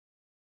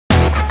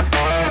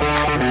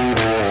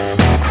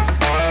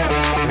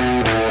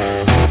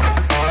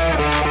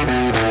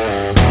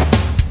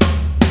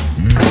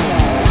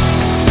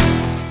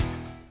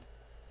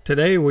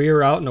Today we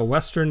are out in a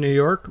western New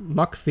York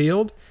muck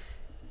field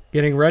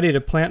getting ready to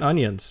plant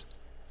onions.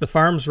 The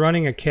farm's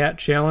running a Cat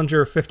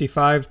Challenger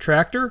 55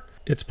 tractor.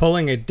 It's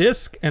pulling a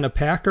disc and a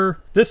packer.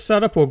 This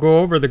setup will go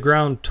over the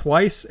ground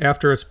twice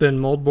after it's been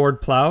moldboard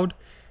plowed,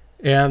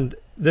 and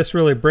this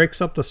really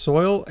breaks up the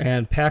soil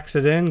and packs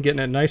it in, getting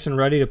it nice and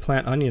ready to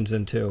plant onions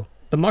into.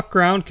 The muck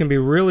ground can be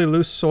really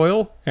loose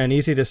soil and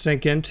easy to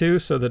sink into,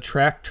 so the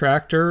track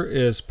tractor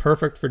is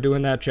perfect for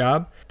doing that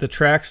job. The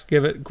tracks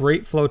give it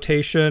great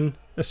flotation,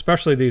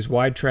 especially these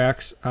wide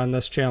tracks on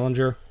this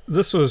Challenger.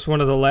 This was one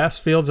of the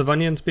last fields of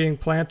onions being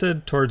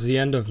planted towards the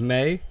end of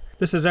May.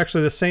 This is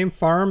actually the same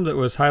farm that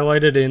was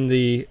highlighted in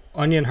the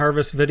onion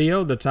harvest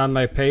video that's on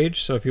my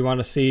page, so if you want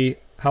to see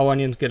how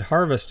onions get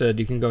harvested,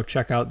 you can go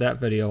check out that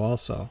video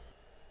also.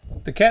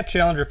 The Cat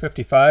Challenger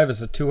 55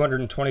 is a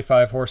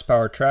 225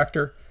 horsepower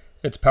tractor.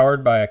 It's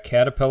powered by a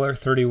Caterpillar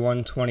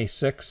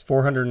 3126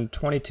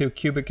 422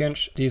 cubic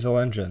inch diesel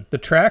engine. The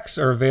tracks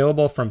are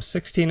available from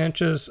 16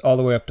 inches all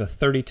the way up to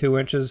 32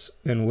 inches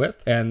in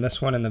width, and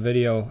this one in the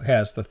video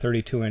has the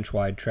 32 inch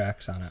wide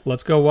tracks on it.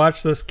 Let's go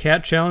watch this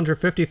Cat Challenger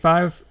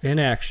 55 in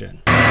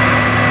action.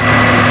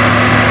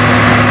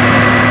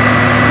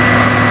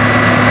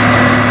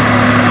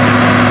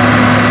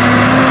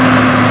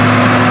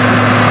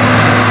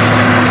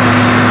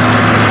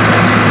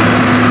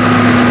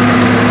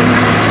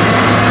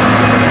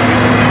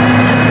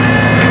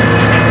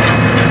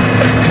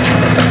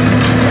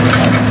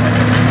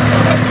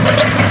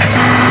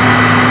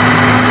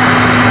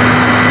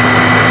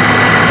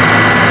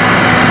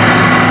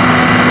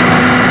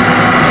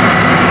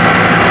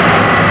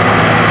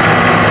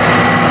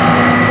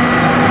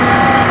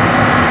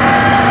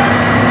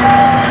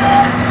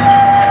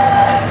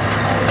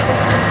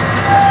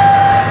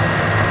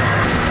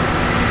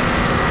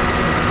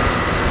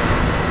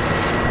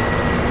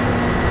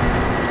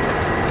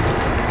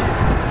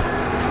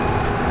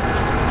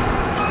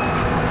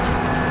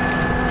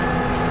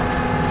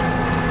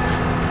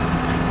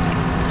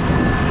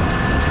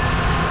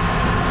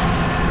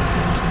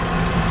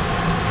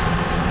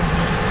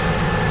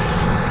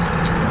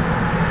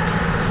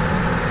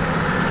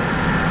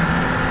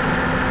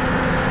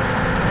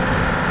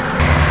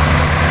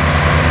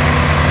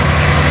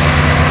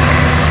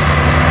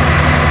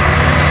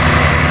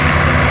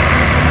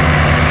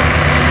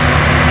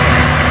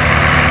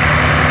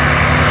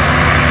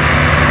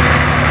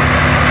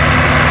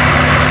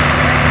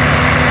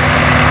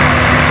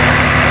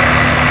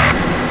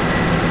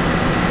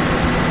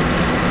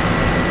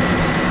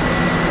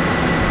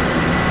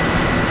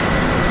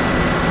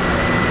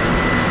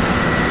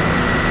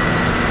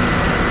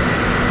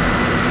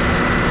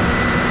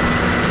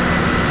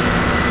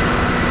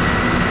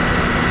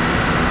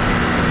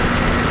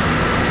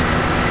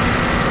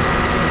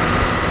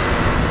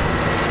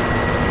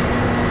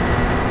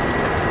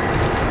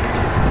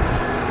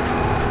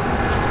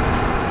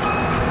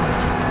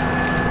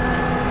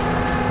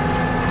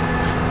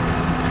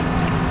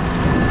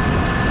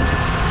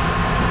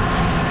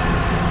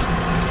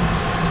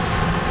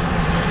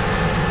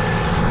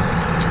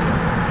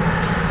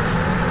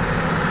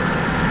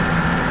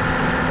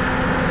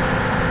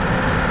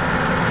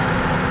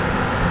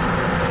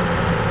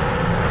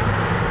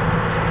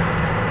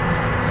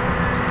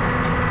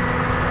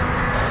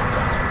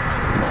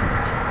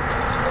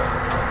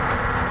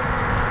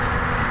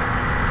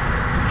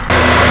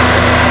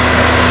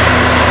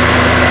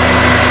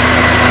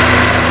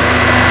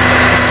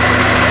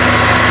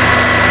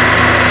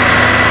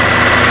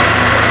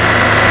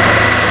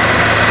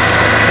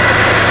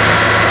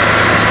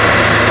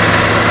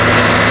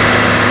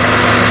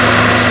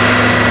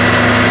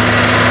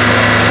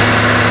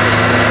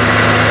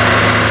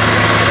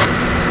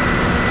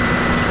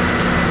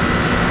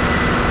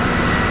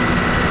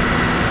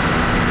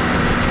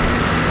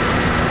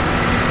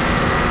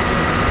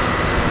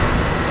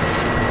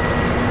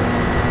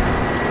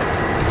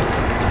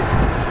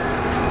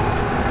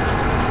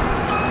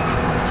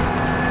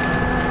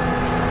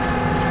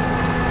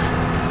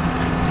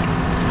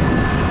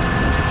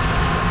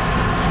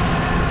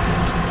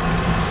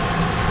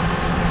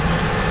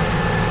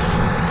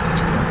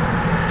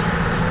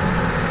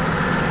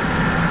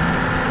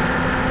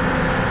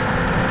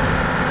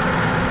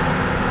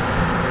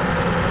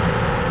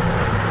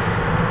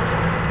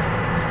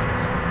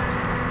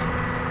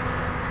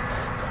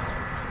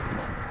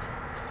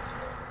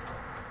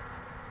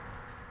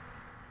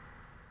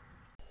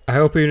 I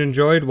hope you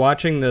enjoyed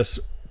watching this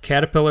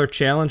Caterpillar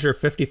Challenger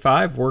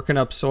 55 working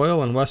up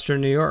soil in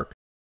western New York.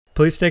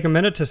 Please take a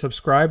minute to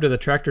subscribe to the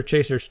Tractor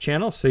Chasers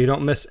channel so you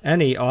don't miss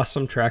any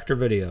awesome tractor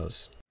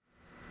videos.